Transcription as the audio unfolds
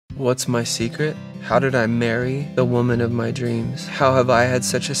What's my secret? How did I marry the woman of my dreams? How have I had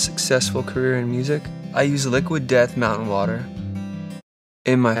such a successful career in music? I use Liquid Death mountain water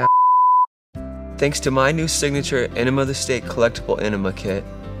in my Thanks to my new signature Enema of the State collectible Enema kit,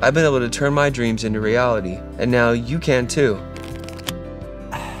 I've been able to turn my dreams into reality, and now you can too.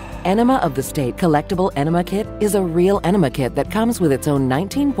 Enema of the State Collectible Enema Kit is a real enema kit that comes with its own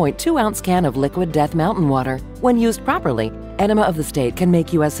 19.2-ounce can of Liquid Death mountain water. When used properly, Enema of the State can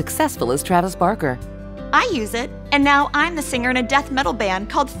make you as successful as Travis Barker. I use it, and now I'm the singer in a death metal band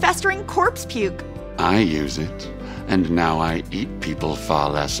called Festering Corpse Puke. I use it, and now I eat people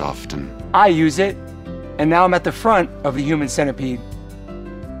far less often. I use it, and now I'm at the front of the Human Centipede.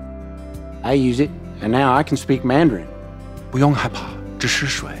 I use it, and now I can speak Mandarin. 不用害怕，只是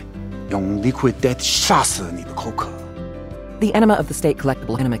水，用 Liquid Death 杀死你的口渴。 The Enema of the State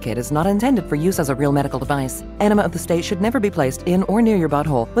Collectible Enema Kit is not intended for use as a real medical device. Enema of the State should never be placed in or near your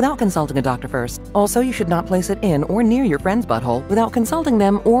butthole without consulting a doctor first. Also, you should not place it in or near your friend's butthole without consulting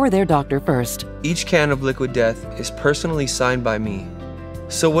them or their doctor first. Each can of Liquid Death is personally signed by me.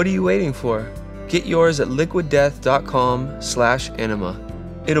 So what are you waiting for? Get yours at liquiddeath.com/enema.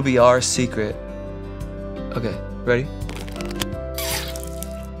 It'll be our secret. Okay, ready?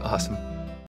 Awesome.